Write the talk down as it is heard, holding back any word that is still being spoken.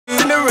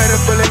Beretta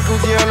full of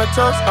Gucci on the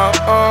toes,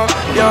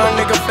 young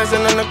nigga flexing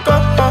on the go,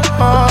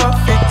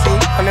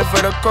 1500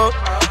 for the coat.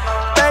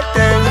 Back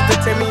then, you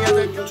could take me as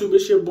a YouTube,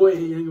 it's your boy,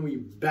 and you're gonna be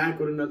back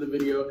with another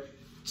video.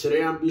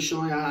 Today, I'm gonna be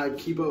showing you how I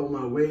keep up with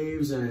my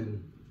waves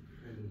and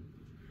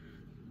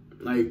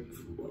like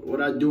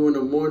what I do in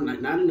the morning.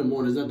 Like not in the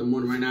morning, it's not the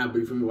morning right now, but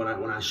you feel me? When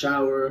I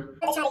shower.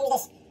 I'm gonna try to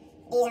use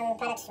these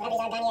products, whatever these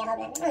are, Garnier, I hope.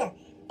 I don't know.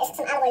 It's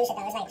some out of shit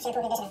though. It's like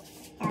shampoo conditioner.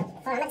 So, hold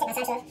on, I'm gonna take my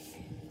socks off.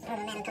 I don't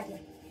know, man, I'm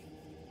comfortable.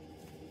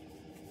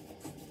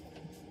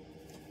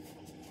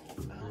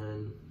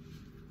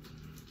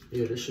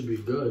 Yeah, this should be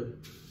good.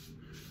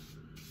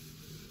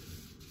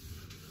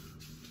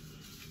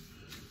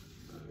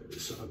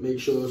 So I make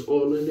sure it's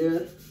all in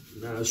there.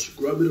 Now I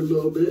scrub it a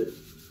little bit.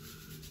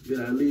 Get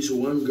at least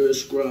one good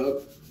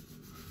scrub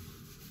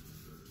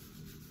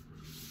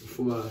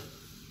before I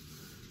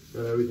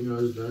got everything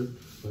else done.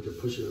 I can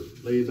push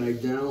it, lay it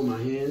back down with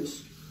my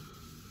hands.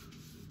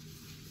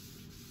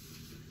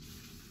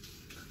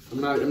 I'm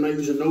not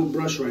using no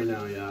brush right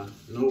now, y'all.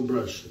 No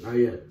brush, not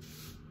yet.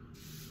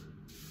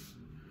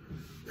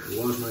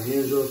 Wash my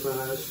hands real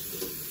fast.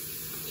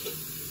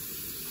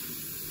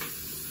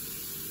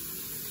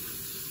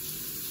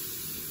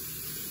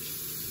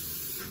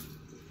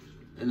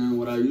 And then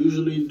what I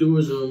usually do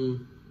is,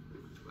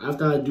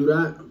 after I do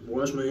that,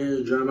 wash my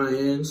hands, dry my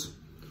hands,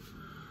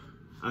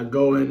 I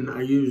go and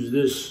I use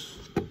this.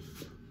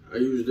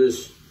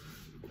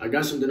 I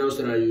got something else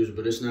that I use,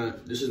 but it's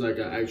not, this is like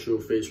an actual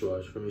face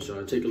wash for me. So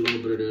I take a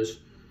little bit of this,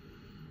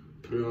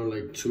 put it on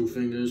like 2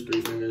 fingers,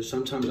 3 fingers.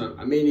 Sometimes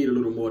I may need a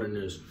little more than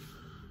this,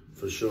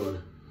 for sure.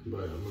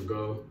 But I'm gonna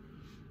go.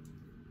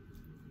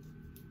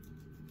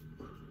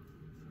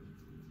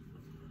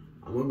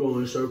 I'm gonna go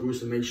in circles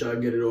to make sure I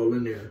get it all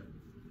in there.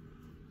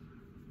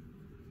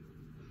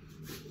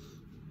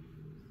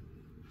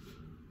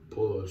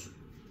 Pause.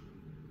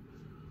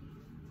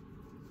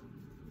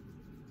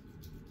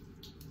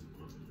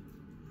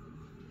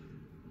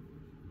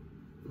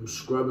 I'm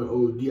scrubbing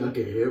OD. I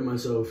can hear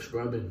myself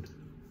scrubbing.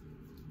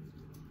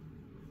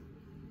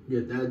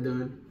 Get that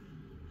done.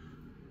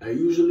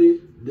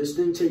 This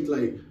thing takes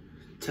like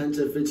 10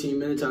 to 15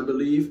 minutes, I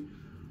believe,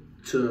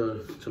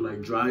 to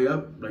like dry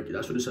up. Like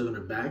that's what it says on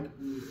the back.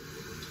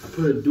 I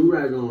put a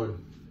do-rag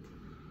on,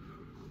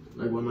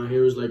 like when my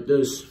hair is like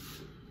this.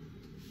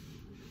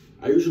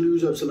 I usually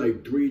use up to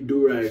like 3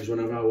 do-rags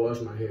whenever I wash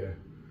my hair.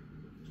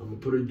 So I'm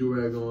gonna put a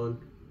do-rag on.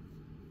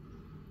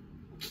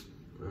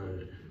 All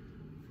right.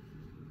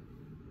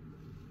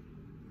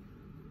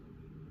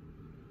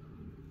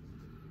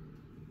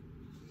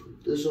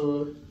 Put this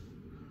on.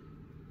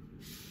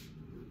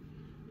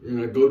 And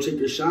I go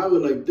take a shower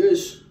like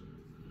this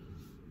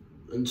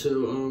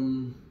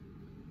until,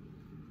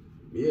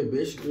 yeah,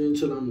 basically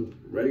until I'm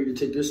ready to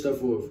take this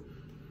stuff off.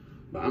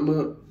 But I'm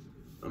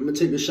gonna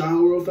take a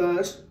shower real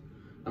fast.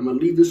 I'm gonna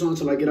leave this on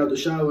till I get out the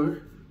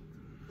shower.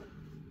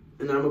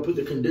 And I'm gonna put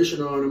the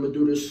conditioner on. I'm gonna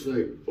do this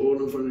like all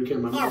in front of the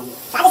camera. Yeah.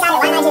 So I decided,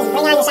 why not just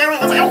bring out your shower? I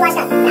already washed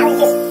up. I was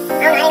just,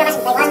 I don't know, I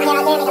didn't wash my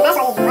hair out there, make a mess,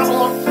 or just wash my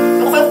hair.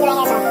 I decided to do it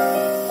here, so yeah.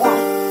 And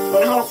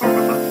my hair looks so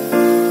fucked up.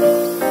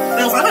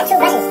 Alright, so I got 2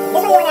 brushes. This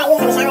one you want to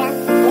use in the shower,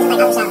 though. And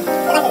this is like out the shower.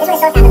 This one is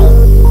soaked, I believe. Yeah, this one's a little soaked in this one.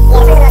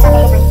 So this, I'm just gonna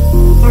brush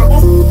it.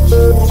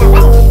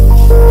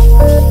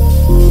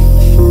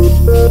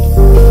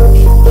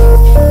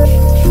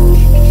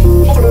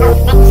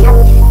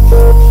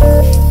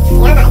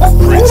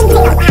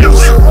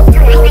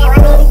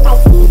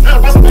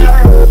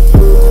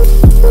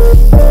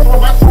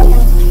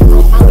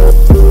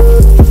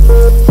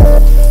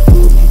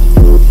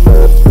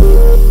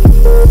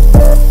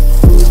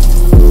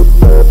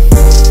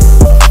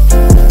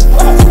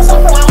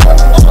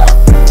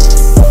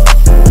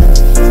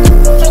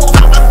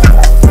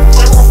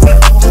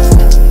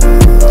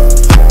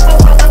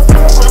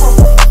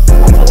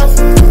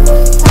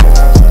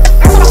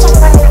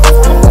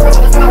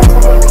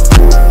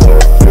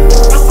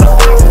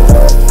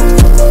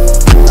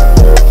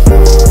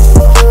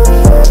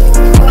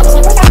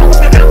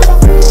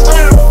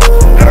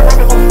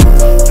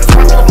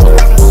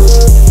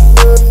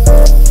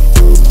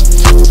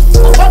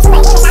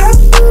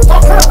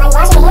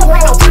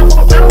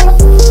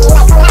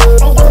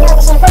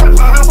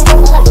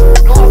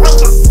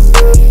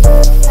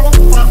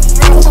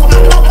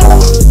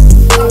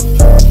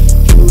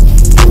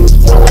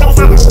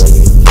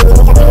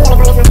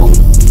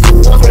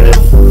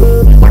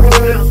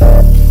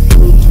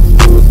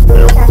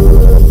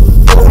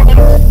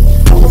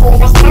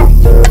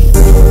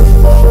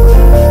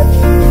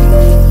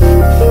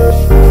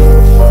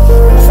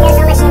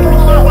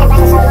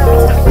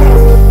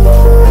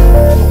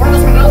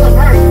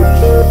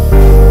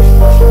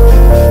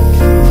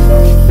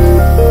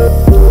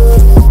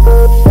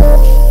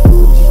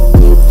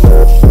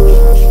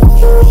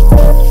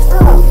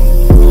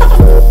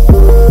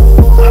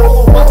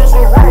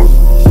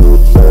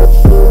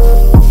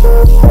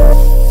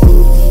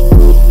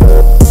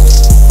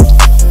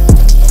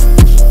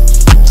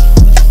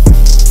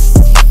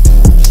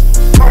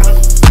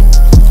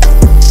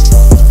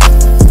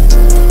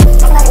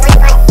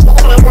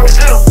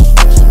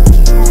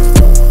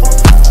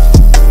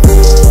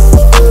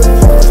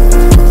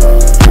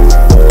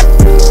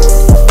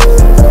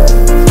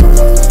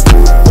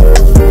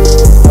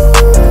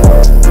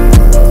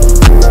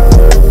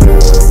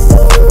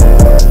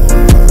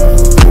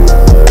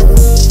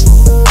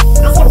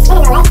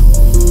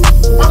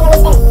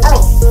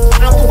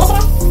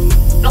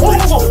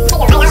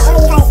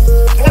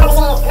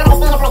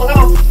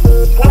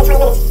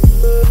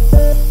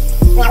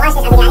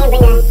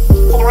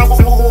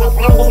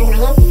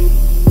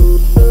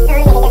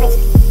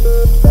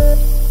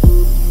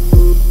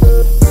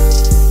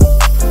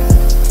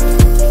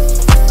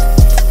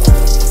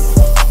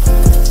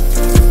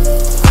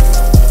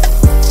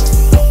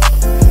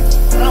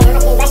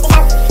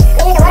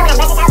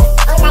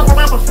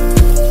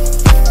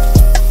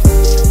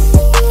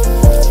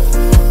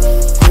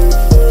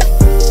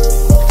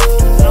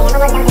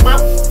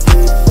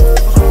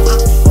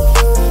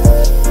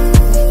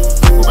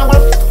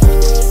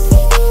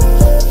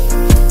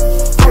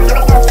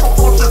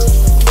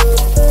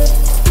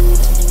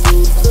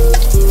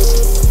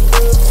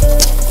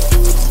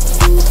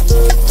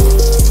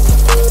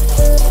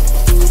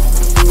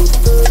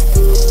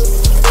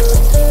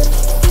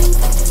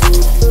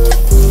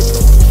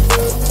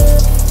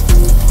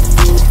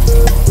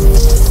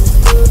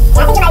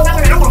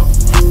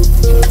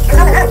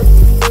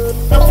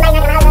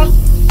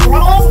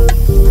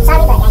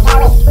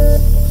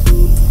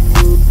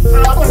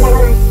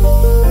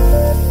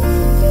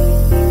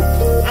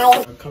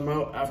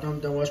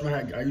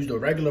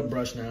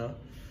 now.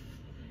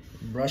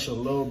 Brush a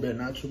little bit,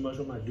 not too much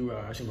with my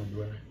do-rag. I see my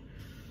do-rag.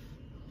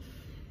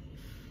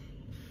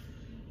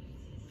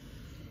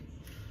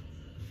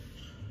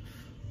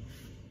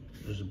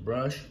 Just a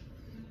brush.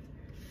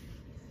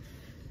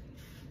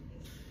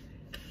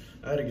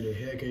 I gotta get a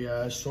haircut,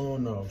 guys.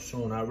 Soon, no,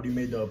 soon. I already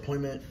made the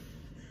appointment.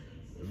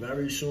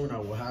 Very soon, I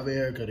will have a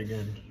haircut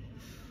again.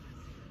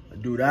 I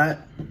do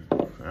that.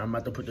 I'm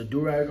about to put the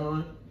do-rag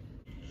on.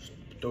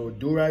 Throw a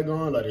do-rag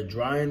on, let it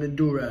dry in the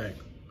do-rag.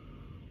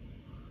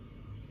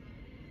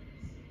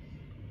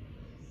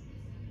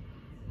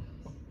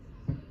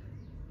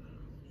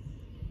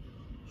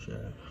 Shit,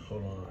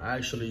 hold on. I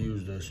actually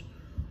use this.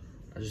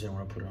 I just didn't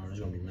want to put it on. It's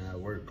gonna be mad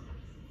work.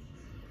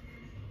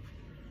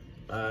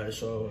 Alright,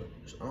 so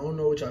I don't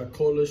know what y'all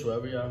call this.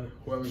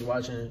 Whoever's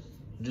watching,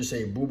 just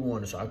say boo boo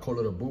on it. So I call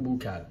it a boo boo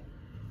cap.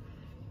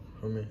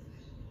 For me.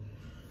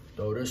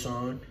 Throw this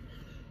on.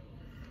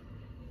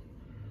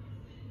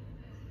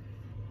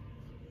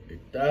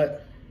 Like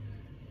that.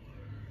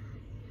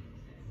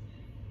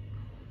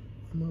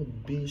 I'm a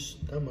beast.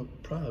 I'm a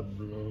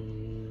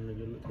problem.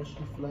 Nigga, look how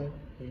she fly.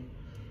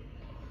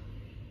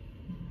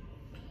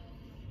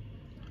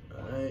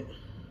 Alright.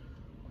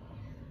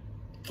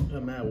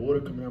 Got mad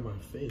water coming out of my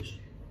face.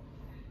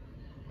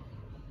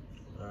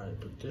 Alright,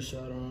 put this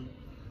out on.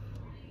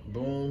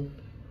 Boom.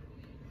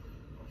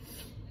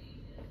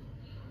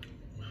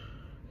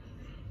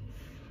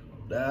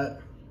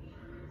 That.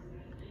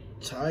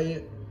 Tie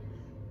it.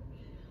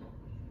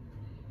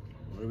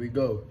 There we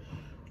go.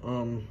 I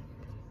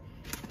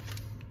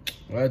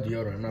had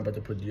deodorant. I'm not about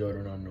to put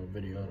deodorant on no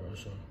video though,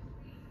 so.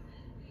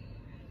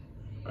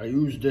 I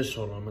use this,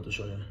 hold on, I'm about to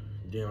show you.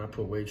 Damn, I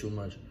put way too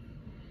much.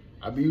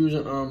 I be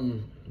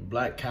using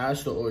black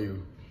castor oil.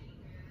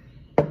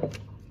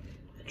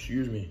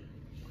 Excuse me.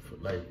 For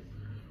like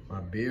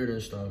my beard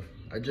and stuff.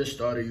 I just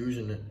started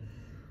using it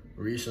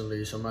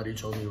recently. Somebody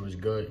told me it was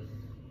good.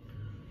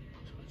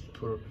 So I just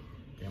put,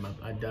 damn,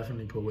 I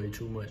definitely put way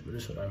too much, but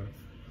it's whatever.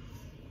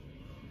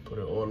 Put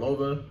it all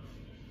over.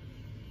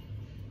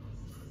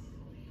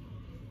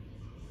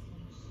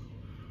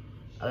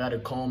 I got a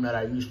comb that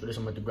I use for this.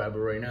 I'm about to grab it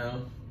right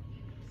now.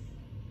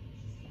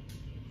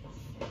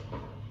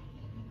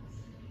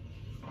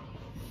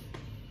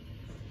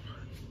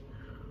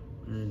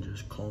 And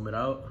just comb it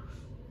out.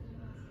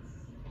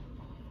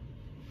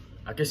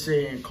 I can sit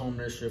here and comb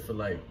this shit for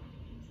like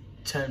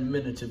 10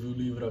 minutes if you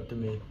leave it up to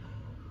me.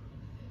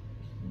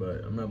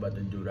 But I'm not about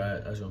to do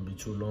that. That's gonna be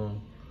too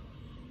long.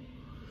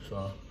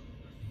 So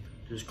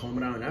just comb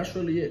it out, and that's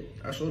really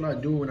it. That's all I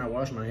do when I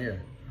wash my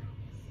hair.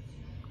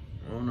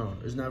 I don't know.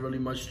 There's not really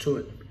much to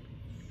it.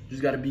 You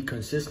just gotta be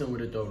consistent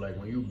with it though. Like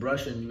when you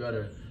brushing, you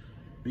gotta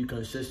be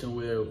consistent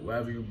with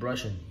whatever you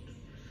brushing.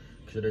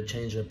 Cause it'll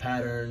change your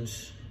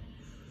patterns.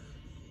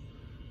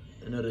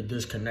 And it'll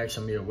disconnect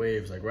some of your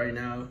waves. Like right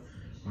now,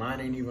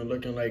 mine ain't even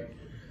looking like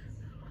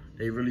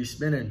they really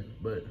spinning.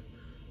 But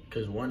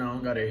cause one, I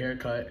don't got a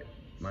haircut.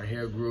 My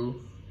hair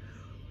grew.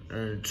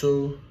 And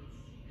two,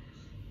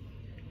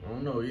 I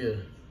don't know, yeah.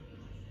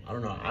 I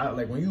don't know.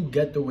 Like when you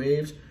get the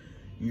waves,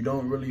 you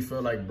don't really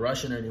feel like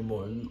brushing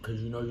anymore, cause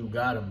you know you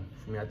got them.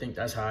 I mean, I think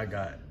that's how I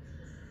got.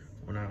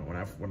 When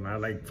I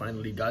like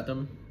finally got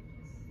them,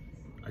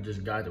 I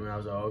just got them and I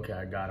was like, okay,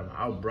 I got them.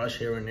 I'll brush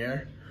here and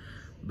there,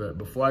 but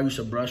before I used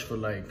to brush for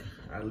like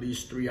at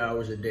least 3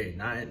 hours a day.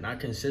 Not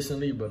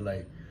consistently, but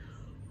like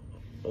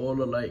all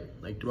the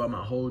like throughout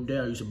my whole day,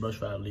 I used to brush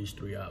for at least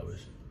 3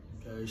 hours.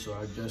 Okay, so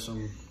I guess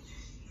I'm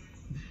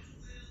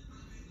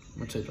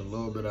gonna take a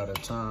little bit at a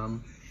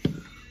time.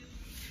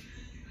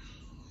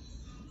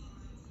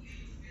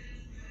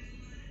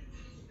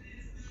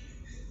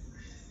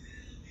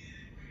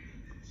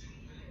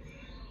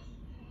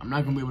 I'm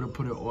not gonna be able to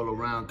put it all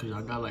around because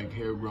I got like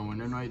hair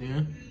growing in right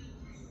there.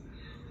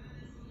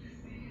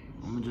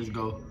 I'm gonna just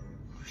go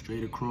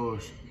straight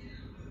across.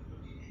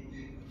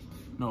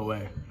 No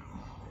way.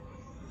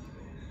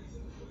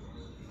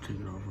 Take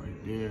it off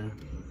right there.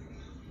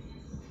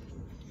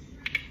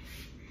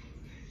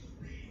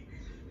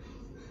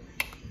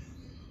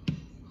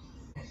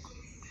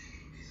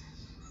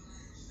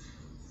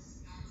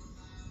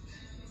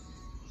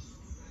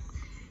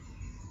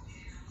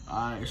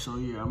 Alright, so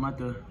yeah, I'm about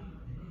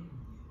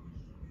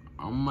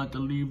to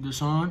leave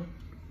this on.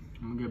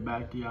 I'm gonna get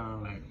back to y'all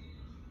in like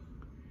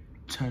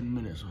 10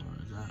 minutes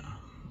on that.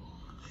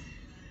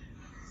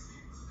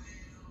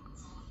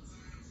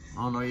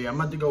 I don't know, yeah, I'm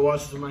about to go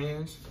wash this with my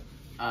hands.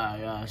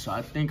 Alright, so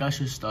I think I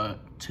should start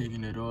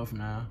taking it off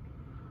now.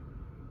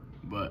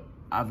 But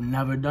I've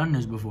never done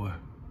this before.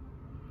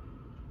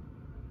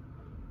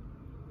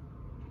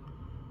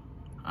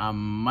 I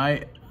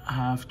might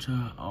have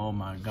to, oh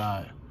my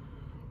God.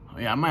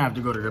 Yeah, I might have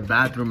to go to the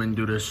bathroom and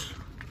do this.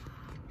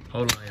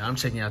 Hold on, yeah, I'm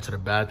taking you out to the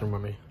bathroom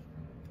with me.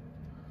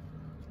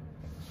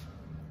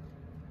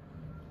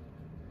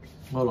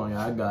 Hold on,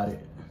 yeah, I got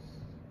it.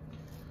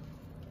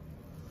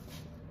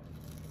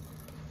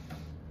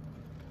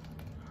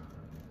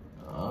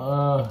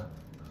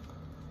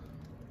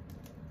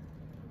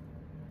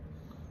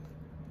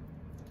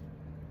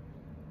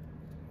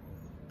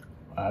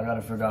 I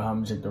gotta figure out how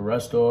I'm gonna take the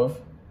rest off.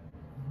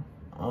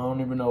 I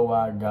don't even know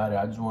why I got it.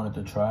 I just wanted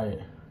to try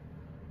it.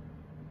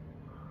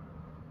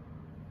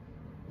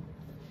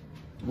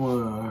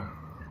 Well,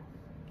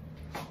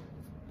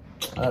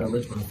 I gotta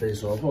rinse my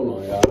face off.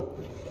 Hold on, y'all.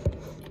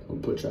 I'll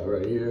put y'all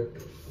right here.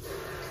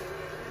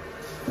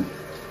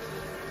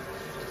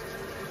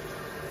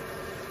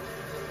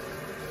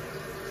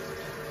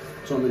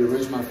 Told me to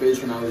rinse my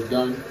face when I was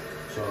done,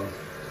 so.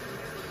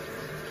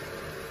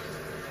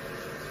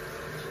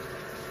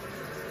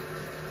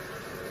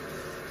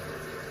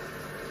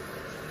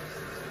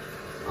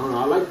 I don't know,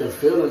 I like the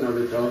feeling of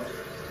it though.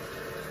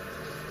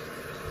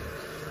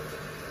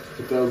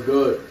 It felt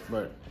good.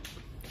 But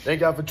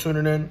thank y'all for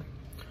tuning in.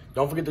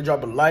 Don't forget to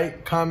drop a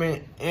like,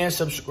 comment, and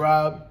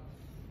subscribe.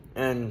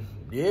 And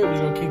yeah, we're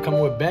gonna keep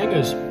coming with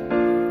bangers.